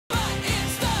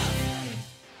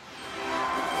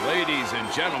Ladies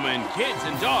and gentlemen, kids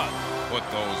and dogs, put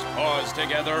those paws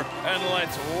together and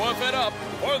let's woof it up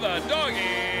for the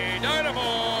Doggy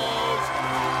Dynamos!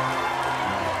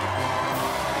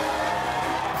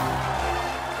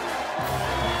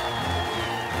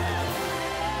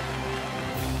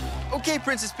 Okay,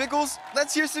 Princess Pickles,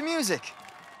 let's hear some music.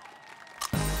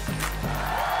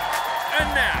 And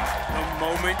now, the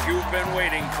moment you've been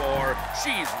waiting for.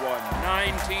 She's won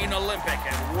 19 Olympic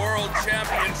and World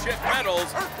Championship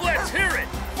medals. Let's hear it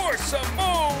for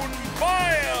Simone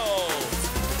Biles!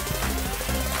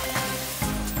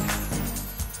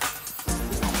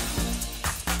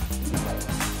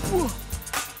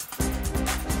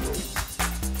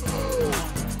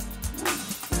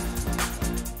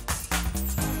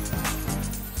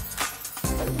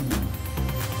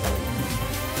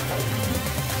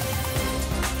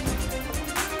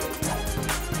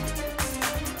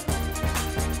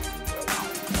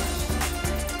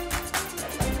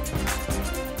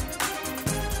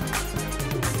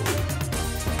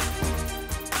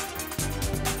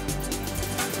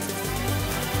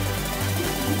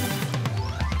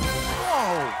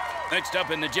 Next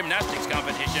up in the gymnastics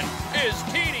competition is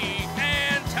Teeny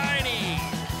and Tiny.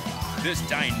 This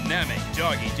dynamic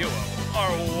doggy duo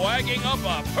are wagging up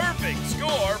a perfect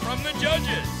score from the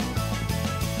judges.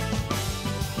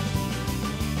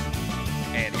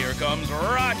 And here comes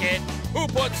Rocket, who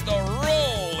puts the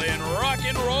roll in rock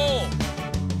and roll.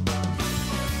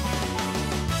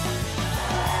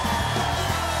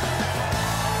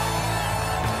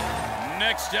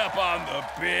 Next up on the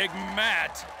big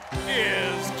mat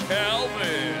is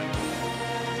Calvin.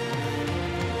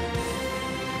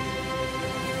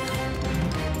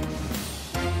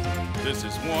 This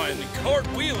is one Corp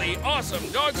wheelie awesome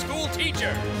dog school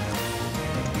teacher.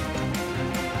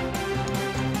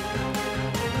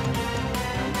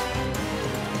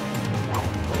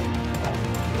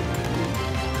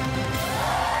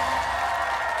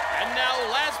 And now,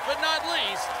 last but not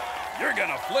least, you're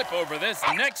gonna flip over this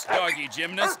next doggy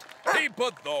gymnast. He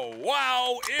put the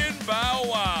wow in Bow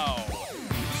Wow.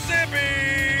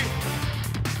 Zippy!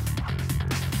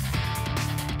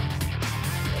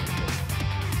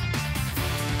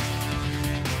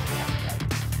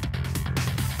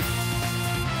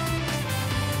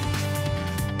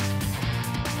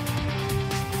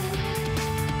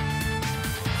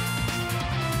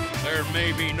 There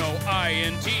may be no I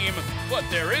in team, but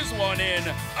there is one in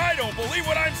I don't believe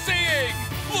what I'm seeing!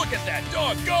 Look at that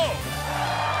dog go!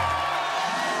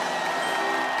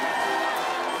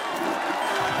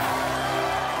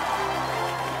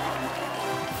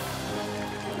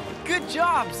 Good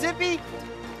job, Zippy!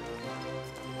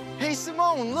 Hey,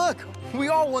 Simone, look! We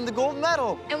all won the gold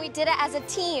medal! And we did it as a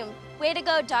team. Way to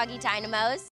go, Doggy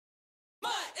Dynamos.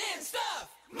 Mutt and Stuff!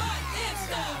 Mutt and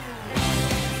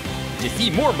Stuff! To see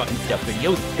more Mutt Stuff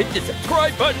videos, hit the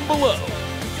subscribe button below.